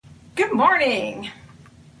Good morning.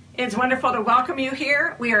 It's wonderful to welcome you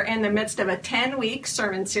here. We are in the midst of a 10-week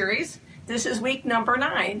sermon series. This is week number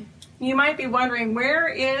 9. You might be wondering, where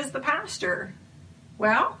is the pastor?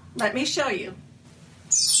 Well, let me show you.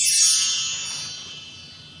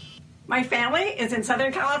 My family is in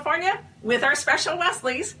Southern California with our special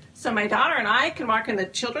Wesleys, so my daughter and I can walk in the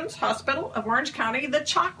Children's Hospital of Orange County, the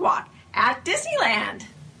Chalk Walk at Disneyland.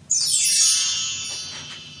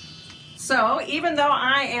 So even though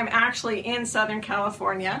I am actually in Southern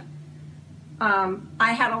California,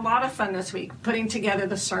 I had a lot of fun this week putting together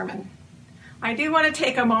the sermon. I do want to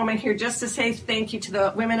take a moment here just to say thank you to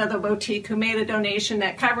the women of the boutique who made a donation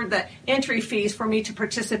that covered the entry fees for me to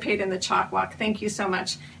participate in the Chalk Walk. Thank you so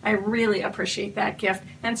much. I really appreciate that gift.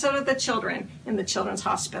 And so did the children in the Children's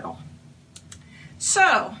Hospital.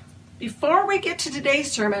 So, before we get to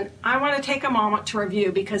today's sermon, I want to take a moment to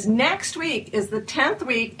review because next week is the 10th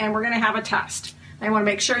week and we're going to have a test. I want to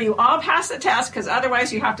make sure you all pass the test because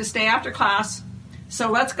otherwise you have to stay after class. So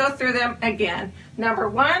let's go through them again. Number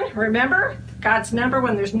 1, remember, God's number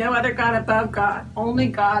when there's no other God above God, only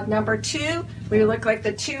God. Number 2, we look like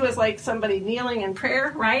the 2 is like somebody kneeling in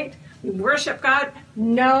prayer, right? We worship God,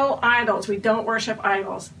 no idols. We don't worship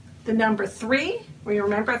idols. The number 3, we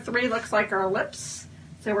remember 3 looks like our lips.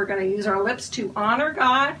 So we're going to use our lips to honor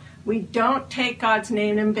God. We don't take God's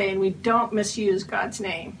name in vain. We don't misuse God's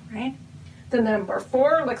name, right? The number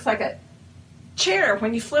 4 looks like a chair.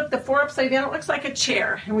 When you flip the 4 upside down, it looks like a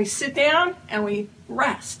chair. And we sit down and we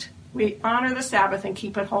rest. We honor the Sabbath and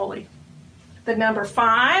keep it holy. The number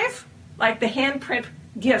 5, like the handprint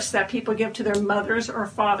gifts that people give to their mothers or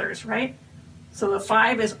fathers, right? So the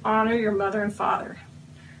 5 is honor your mother and father.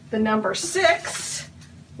 The number 6,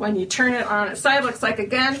 when you turn it on its side, looks like a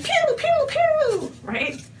gun. Pew, pew, pew,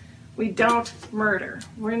 right? We don't murder.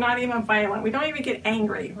 We're not even violent. We don't even get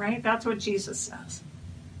angry, right? That's what Jesus says.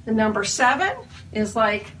 The number 7 is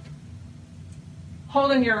like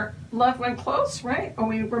holding your loved one close, right? And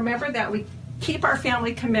we remember that we keep our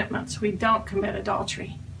family commitments. We don't commit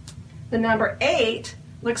adultery. The number 8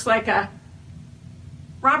 looks like a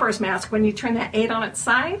robber's mask. When you turn that 8 on its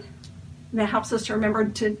side, that helps us to remember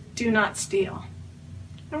to do not steal.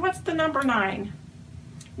 And what's the number 9?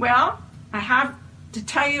 Well, I have to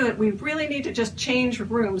tell you that we really need to just change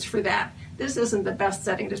rooms for that. This isn't the best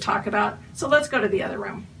setting to talk about, so let's go to the other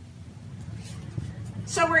room.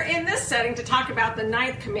 So we're in this setting to talk about the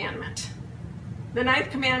 9th commandment. The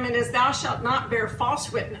 9th commandment is, thou shalt not bear false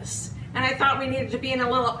witness. And I thought we needed to be in a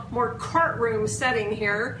little more courtroom setting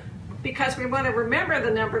here because we want to remember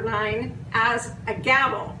the number 9 as a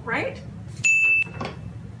gavel, right?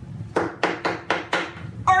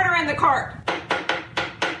 Order in the court.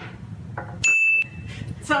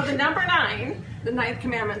 So the number 9, the 9th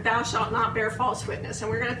commandment, thou shalt not bear false witness. And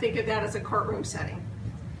we're going to think of that as a courtroom setting.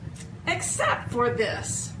 Except for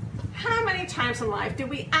this, how many times in life do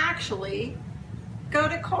we actually go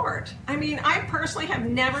to court? I mean, I personally have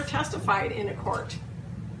never testified in a court.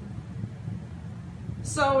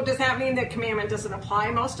 So does that mean that commandment doesn't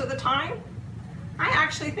apply most of the time? I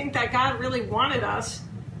actually think that God really wanted us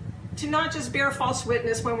to not just bear false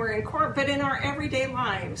witness when we're in court, but in our everyday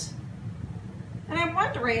lives. And I'm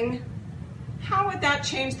wondering, how would that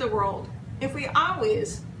change the world if we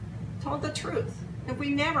always told the truth? If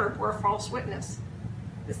we never were false witness?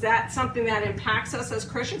 Is that something that impacts us as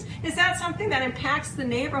Christians? Is that something that impacts the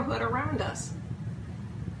neighborhood around us?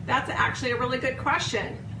 That's actually a really good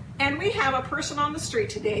question. And we have a person on the street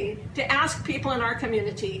today to ask people in our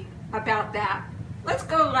community about that. Let's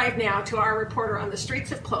go live now to our reporter on the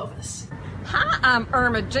streets of Clovis. Hi, I'm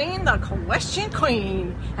Irma Jean, the Question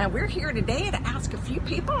Queen, and we're here today to ask a few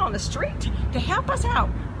people on the street to help us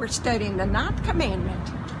out. We're studying the 9th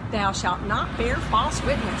commandment, thou shalt not bear false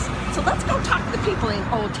witness. So let's go talk to the people in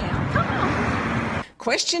Old Town. Come on.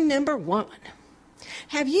 Question number 1.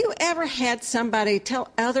 Have you ever had somebody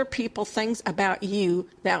tell other people things about you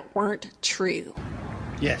that weren't true?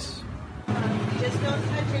 Yes. Just don't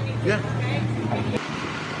touch anything, Yeah. okay?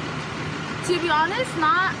 To be honest,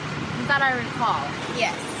 not that I recall.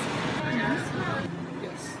 Yes.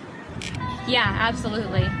 Yes. Yeah,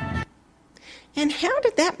 absolutely. And how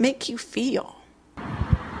did that make you feel?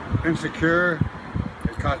 Insecure.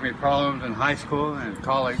 It caused me problems in high school and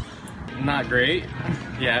college. Not great.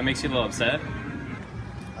 Yeah, it makes you a little upset.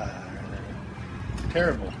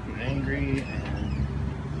 Terrible. Angry and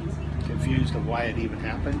confused of why it even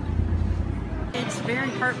happened. It's very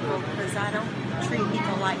hurtful because I don't treat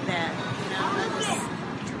people like that. You know, I just,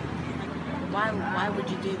 why would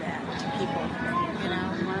you do that to people? You know,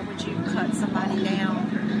 why would you cut somebody down?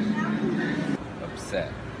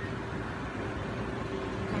 Upset.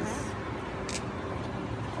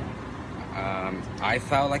 I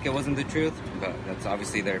felt like it wasn't the truth, but that's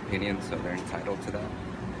obviously their opinion, so they're entitled to that.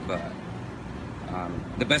 But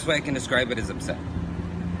the best way I can describe it is upset.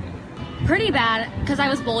 Pretty bad, because I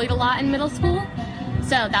was bullied a lot in middle school.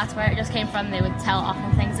 So that's where it just came from. They would tell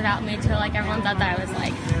awful things about me to like everyone thought that I was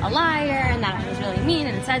like a liar and that I was really mean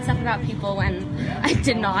and said stuff about people when I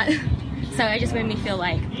did not. So it just made me feel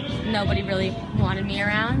like nobody really wanted me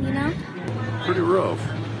around, you know? Pretty rough.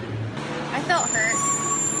 I felt hurt.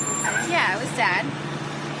 Yeah, it was sad.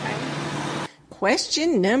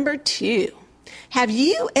 Question number 2. Have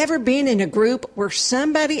you ever been in a group where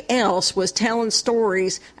somebody else was telling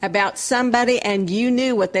stories about somebody and you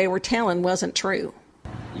knew what they were telling wasn't true?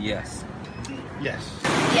 Yes. Yes.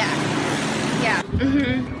 Yeah. Yeah.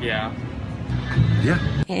 Mm-hmm. Yeah.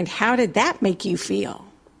 Yeah. And how did that make you feel?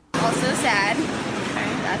 Also sad.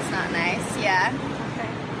 Okay. That's not nice. Yeah.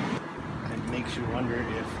 It makes you wonder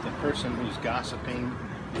if the person who's gossiping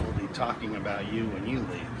will be talking about you when you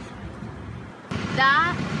leave.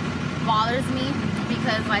 That bothers me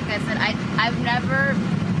because, like I said, I've never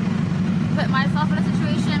put myself in a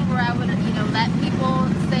situation where I would, let people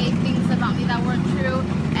say things about me that weren't true,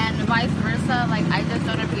 and vice versa. Like, I just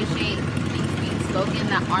don't appreciate things being spoken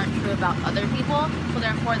that aren't true about other people. So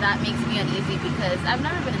therefore, that makes me uneasy because I've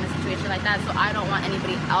never been in a situation like that. So I don't want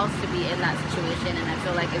anybody else to be in that situation, and I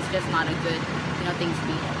feel like it's just not a good, thing to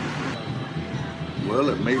be in. Well,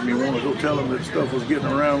 it made me want to go tell them that stuff was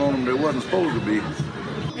getting around on them that wasn't supposed to be.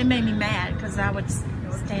 It made me mad because I would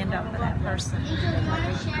stand up for that person.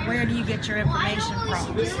 Like, where do you get your information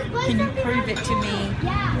from? Can you prove it to me?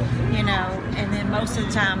 And then most of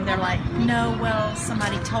the time they're like, no, well,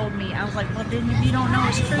 somebody told me. I was like, well, then if you don't know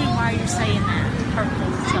it's true, why are you saying that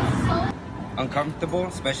hurtful stuff? Uncomfortable,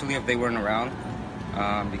 especially if they weren't around,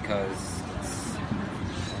 because it's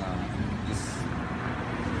just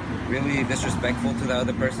really disrespectful to the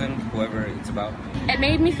other person, whoever it's about. It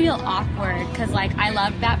made me feel awkward because, I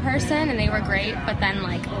loved that person and they were great, but then,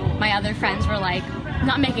 my other friends were,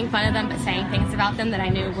 not making fun of them, but saying things about them that I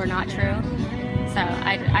knew were not true. So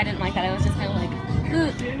I didn't like that. I was just kind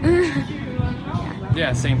of yeah.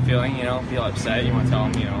 Yeah, same feeling, feel upset. You want to tell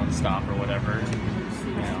them, stop or whatever.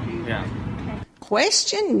 Yeah.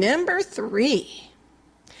 Question number 3.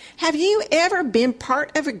 Have you ever been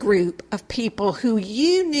part of a group of people who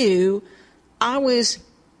you knew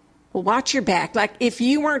watch your back? Like, if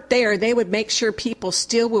you weren't there, they would make sure people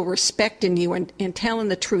still were respecting you and telling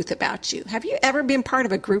the truth about you. Have you ever been part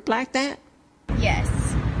of a group like that? Yes.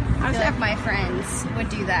 I feel like my friends would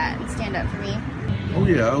do that and stand up for me. Oh,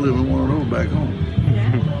 yeah, I live in one of those back home.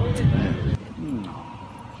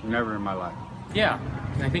 Never in my life. Yeah.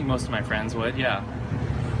 I think most of my friends would, yeah.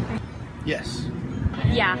 Yes.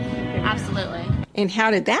 Yeah, absolutely. And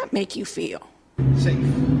how did that make you feel? Safe.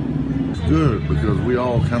 Good, because we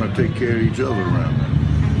all kind of take care of each other around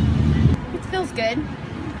there. It feels good.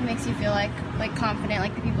 It makes you feel like confident,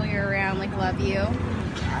 like the people you're around, love you.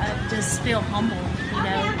 I just feel humble,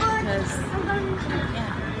 because,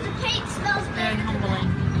 it's very humbling.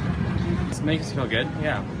 It makes us feel good,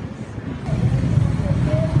 yeah.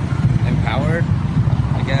 Empowered,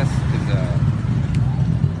 I guess, because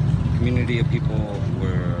a community of people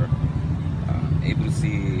were able to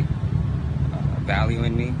see value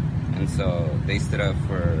in me, and so they stood up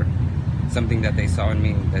for something that they saw in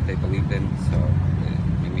me that they believed in, so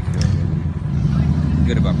it made me feel really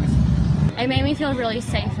good about myself. It made me feel really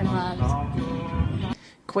safe and loved.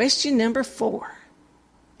 Question number 4.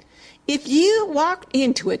 If you walked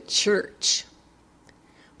into a church,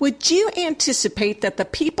 would you anticipate that the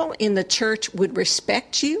people in the church would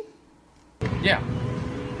respect you? Yeah.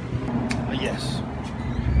 Yes.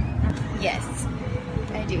 Yes.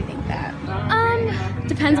 I do think that.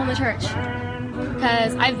 Depends on the church.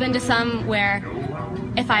 Because I've been to some where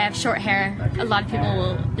if I have short hair, a lot of people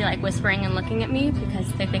will be whispering and looking at me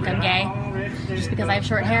because they think I'm gay just because I have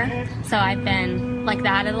short hair. So I've been like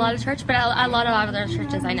that at a lot of church, but a lot of other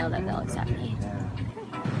churches I know that they'll accept me.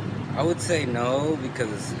 I would say no,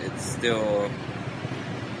 because it's still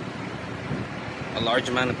a large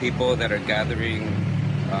amount of people that are gathering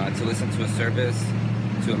to listen to a service,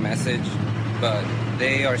 to a message, but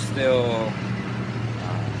they are still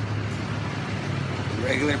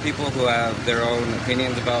regular people who have their own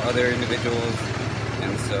opinions about other individuals,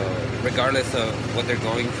 and so regardless of what they're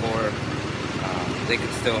going for, they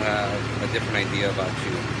could still have a different idea about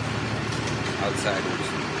you outside, which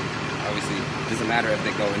obviously doesn't matter if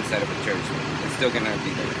they go inside of a church. It's still going to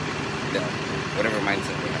be the whatever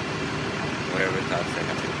mindset they have, whatever thoughts they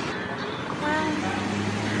have. Well,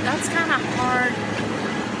 that's kind of hard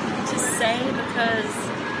to say because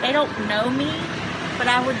they don't know me, but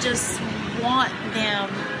I would just want them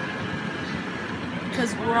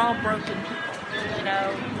because we're all broken people, you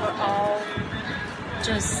know. We're all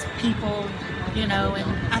just people, you know,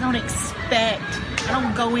 and I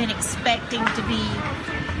don't go in expecting to be,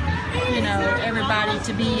 you know, everybody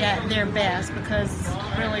to be at their best, because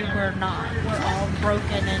really we're not. We're all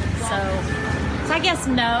broken, and so I guess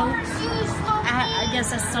no. I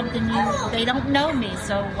guess that's something they don't know me,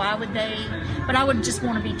 so why would they? But I would just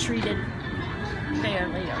want to be treated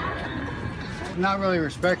fairly. Not really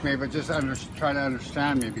respect me, but just try to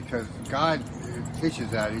understand me, because God teaches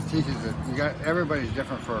that. He teaches that everybody's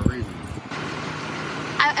different for a reason.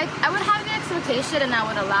 I would have the expectation, and I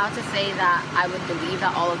would allow to say that I would believe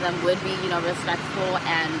that all of them would be, you know, respectful,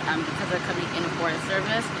 and because they're coming in for a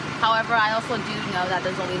service. However, I also do know that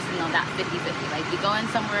there's always, you know, that 50-50. Like, you go in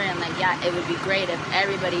somewhere and, like, yeah, it would be great if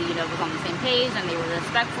everybody, you know, was on the same page and they were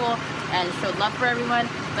respectful and showed love for everyone.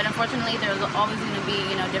 But unfortunately, there's always going to be,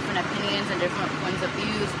 you know, different opinions and different points of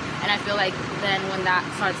views. And I feel like then when that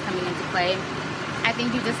starts coming into play, I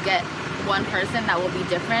think you just get one person that will be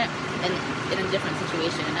different in a different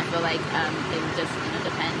situation. And I feel like it would just, you know,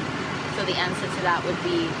 depend. So the answer to that would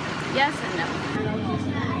be yes and no.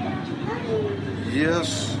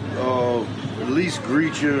 Yes, at least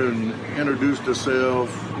greet you and introduce yourself,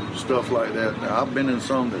 stuff like that. Now, I've been in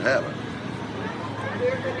some that haven't.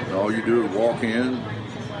 All you do is walk in,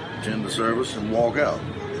 attend the service, and walk out.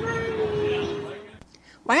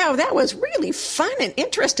 Wow, that was really fun and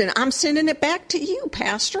interesting. I'm sending it back to you,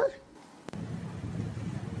 Pastor.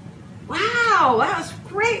 Wow, that was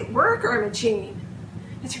great work, Irma Jean.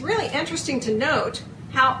 It's really interesting to note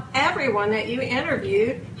how everyone that you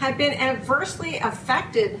interviewed had been adversely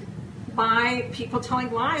affected by people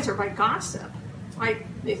telling lies or by gossip. Like,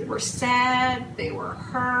 they were sad, they were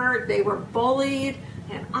hurt, they were bullied,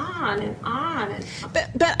 and on and on.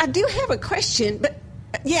 But I do have a question.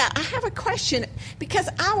 I have a question, because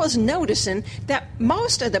I was noticing that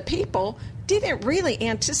most of the people didn't really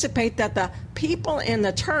anticipate that the people in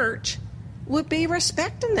the church would be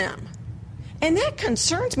respecting them. And that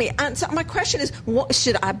concerns me. And so my question is,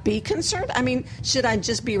 should I be concerned? I mean, should I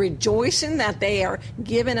just be rejoicing that they are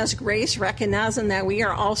giving us grace, recognizing that we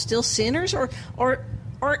are all still sinners? Or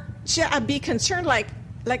should I be concerned like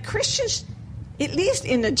Christians, at least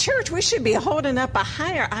in the church, we should be holding up a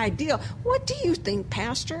higher ideal? What do you think,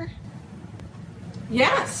 Pastor?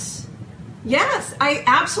 Yes,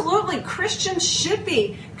 absolutely. Christians should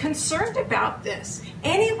be concerned about this.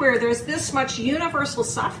 Anywhere there's this much universal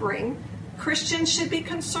suffering, Christians should be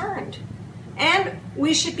concerned. And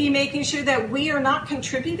we should be making sure that we are not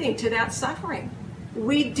contributing to that suffering.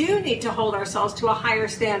 We do need to hold ourselves to a higher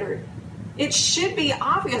standard. It should be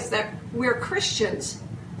obvious that we're Christians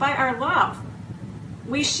by our love.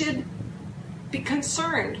 We should be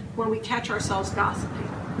concerned when we catch ourselves gossiping.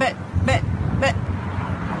 But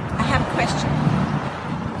I have a question.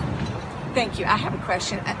 Thank you. I have a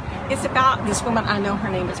question. It's about this woman. I know her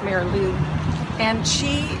name is Mary Lou, and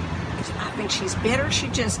I think she's bitter.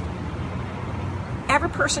 Every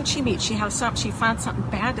person she meets, she finds something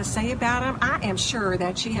bad to say about them. I am sure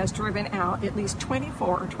that she has driven out at least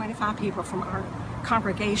 24 or 25 people from our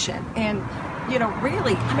congregation. And, you know,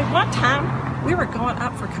 really, I mean, one time we were going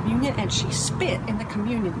up for communion and she spit in the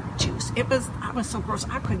communion juice. I was so gross,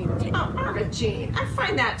 I couldn't even take it. Oh, Irma Jean, I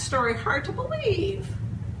find that story hard to believe.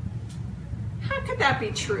 How could that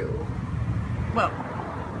be true? Well,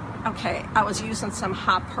 okay, I was using some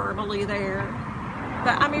hyperbole there.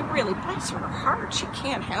 But, I mean, really, bless her heart. She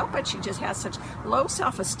can't help it. She just has such low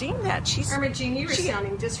self-esteem that she's... Irma Jean, you were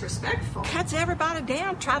sounding disrespectful. Cuts everybody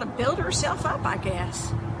down, try to build herself up, I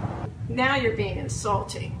guess. Now you're being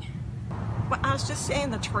insulting. Well, I was just saying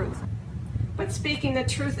the truth. But speaking the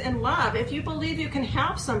truth in love, if you believe you can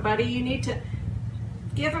help somebody, you need to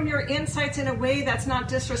give them your insights in a way that's not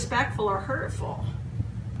disrespectful or hurtful.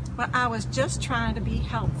 Well, I was just trying to be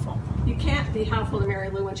helpful. You can't be helpful to Mary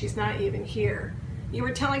Lou when she's not even here. You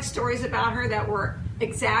were telling stories about her that were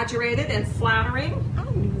exaggerated and flattering. I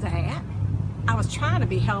knew that. I was trying to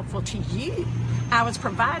be helpful to you. I was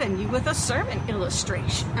providing you with a sermon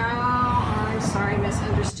illustration. Oh, I'm sorry, I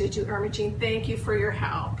misunderstood you, Irma Jean. Thank you for your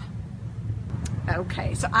help.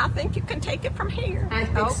 Okay, so I think you can take it from here. I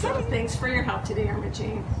think so. Thanks for your help today, Irma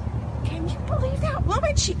Jean. Can you believe that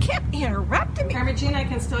woman? She kept interrupting me. Irma Jean, I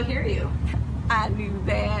can still hear you. I knew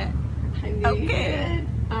that. I knew you did.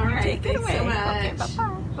 All right, take it away. So much. Okay,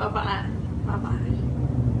 bye-bye. Bye-bye. Bye-bye.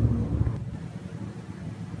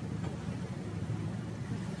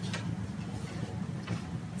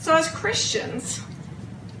 So as Christians,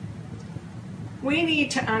 we need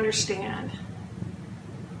to understand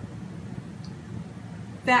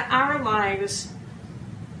that our lives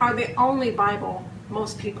are the only Bible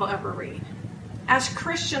most people ever read. As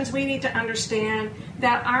Christians, we need to understand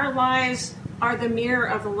that our lives are the mirror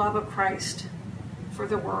of the love of Christ for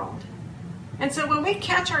the world. And so when we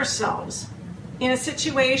catch ourselves in a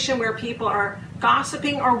situation where people are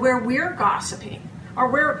gossiping, or where we're gossiping, or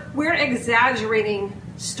where we're exaggerating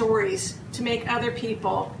stories to make other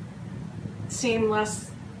people seem less,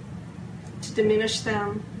 to diminish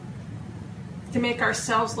them, to make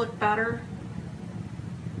ourselves look better,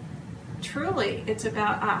 truly it's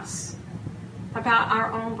about us, about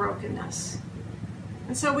our own brokenness.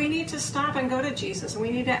 And so we need to stop and go to Jesus, and we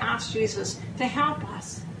need to ask Jesus to help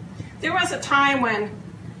us. There was a time when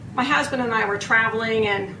my husband and I were traveling,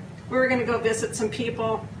 and we were going to go visit some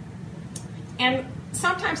people, and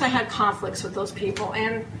sometimes I had conflicts with those people,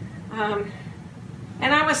 and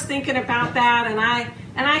I was thinking about that, and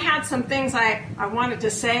I had some things I wanted to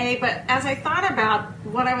say, but as I thought about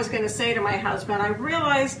what I was going to say to my husband, I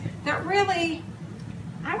realized that really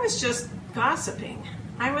I was just gossiping.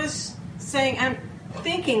 I was saying and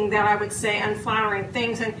thinking that I would say unflattering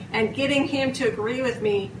things and getting him to agree with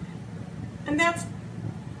me, and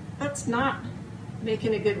that's not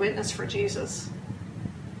making a good witness for Jesus.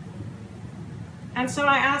 And so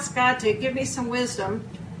I asked God to give me some wisdom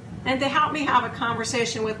and to help me have a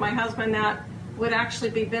conversation with my husband that would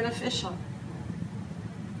actually be beneficial.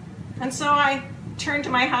 And so I turned to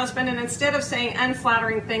my husband, and instead of saying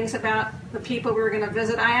unflattering things about the people we were going to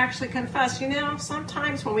visit, I actually confessed,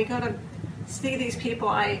 sometimes when we go to see these people,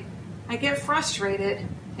 I get frustrated.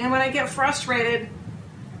 And when I get frustrated,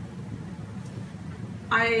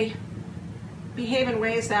 I behave in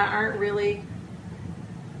ways that aren't really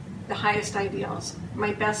the highest ideals.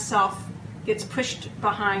 My best self gets pushed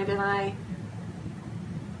behind, and I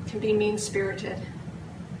can be mean-spirited.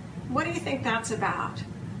 What do you think that's about?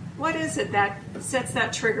 What is it that sets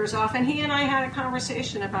that triggers off? And he and I had a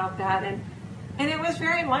conversation about that, and it was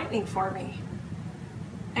very enlightening for me.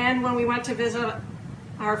 And when we went to visit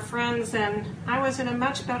our friends, and I was in a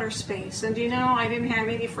much better space. And I didn't have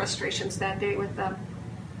any frustrations that day with them.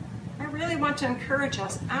 I really want to encourage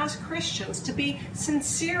us as Christians to be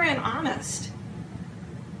sincere and honest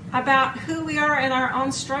about who we are in our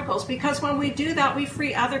own struggles, because when we do that, we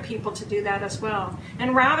free other people to do that as well.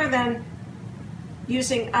 And rather than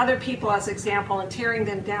using other people as example and tearing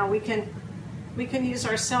them down, we can use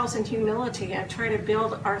ourselves in humility and try to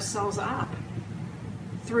build ourselves up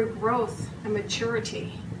through growth and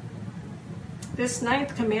maturity. This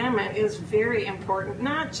 9th commandment is very important,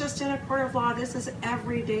 not just in a court of law. This is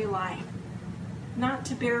everyday life. Not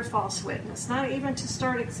to bear false witness, not even to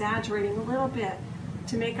start exaggerating a little bit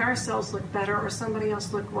to make ourselves look better or somebody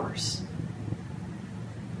else look worse.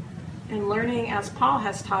 And learning, as Paul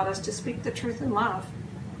has taught us, to speak the truth in love,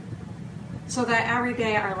 so that every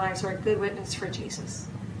day our lives are a good witness for Jesus.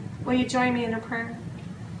 Will you join me in a prayer?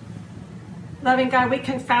 Loving God, we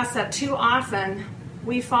confess that too often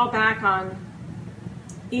we fall back on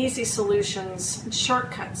easy solutions and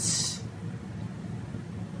shortcuts,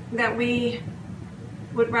 that we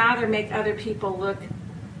would rather make other people look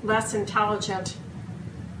less intelligent,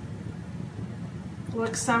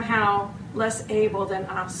 look somehow less able than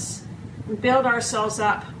us, and build ourselves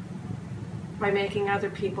up by making other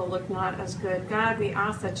people look not as good. God, we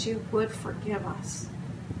ask that you would forgive us.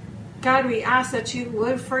 God, we ask that you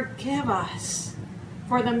would forgive us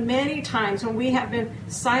for the many times when we have been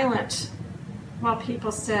silent while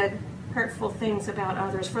people said hurtful things about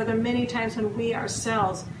others, for the many times when we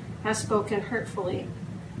ourselves have spoken hurtfully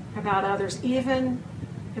about others, even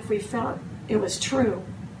if we felt it was true.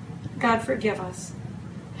 God, forgive us.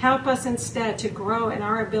 Help us instead to grow in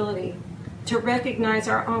our ability to recognize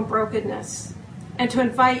our own brokenness and to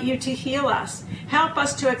invite you to heal us. Help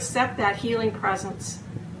us to accept that healing presence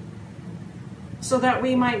so that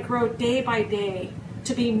we might grow day by day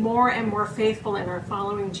to be more and more faithful in our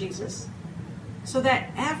following Jesus. So that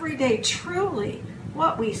every day, truly,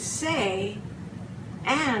 what we say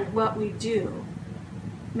and what we do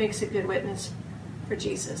makes a good witness for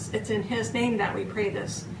Jesus. It's in his name that we pray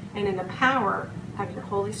this, and in the power of your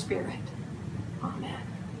Holy Spirit. Amen.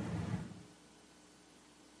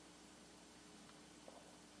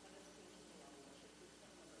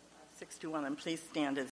 And please stand as